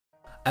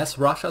As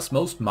Russia's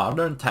most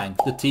modern tank,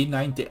 the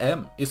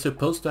T-90M is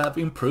supposed to have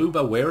improved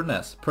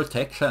awareness,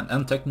 protection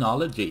and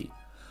technology.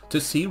 To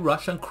see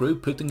Russian crew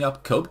putting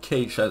up code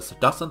caches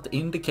doesn't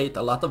indicate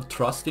a lot of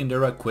trust in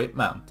their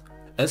equipment,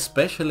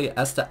 especially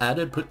as the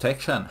added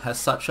protection has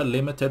such a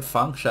limited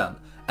function,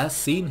 as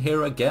seen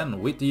here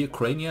again with the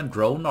Ukrainian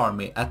drone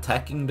army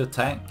attacking the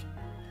tank.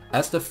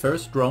 As the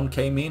first drone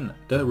came in,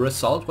 the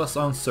result was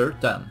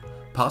uncertain,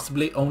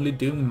 possibly only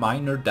doing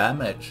minor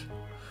damage.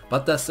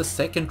 But as the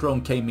second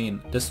drone came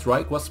in, the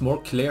strike was more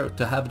clear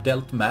to have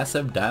dealt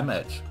massive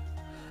damage.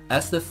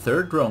 As the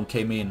third drone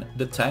came in,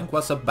 the tank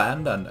was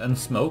abandoned and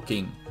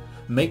smoking,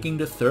 making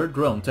the third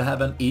drone to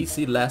have an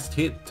easy last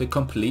hit to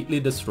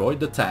completely destroy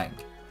the tank,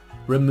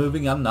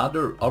 removing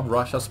another of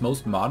Russia's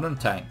most modern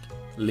tank,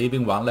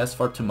 leaving one less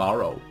for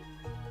tomorrow.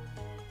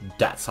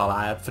 That's all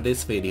I have for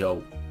this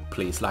video.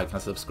 Please like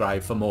and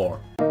subscribe for more.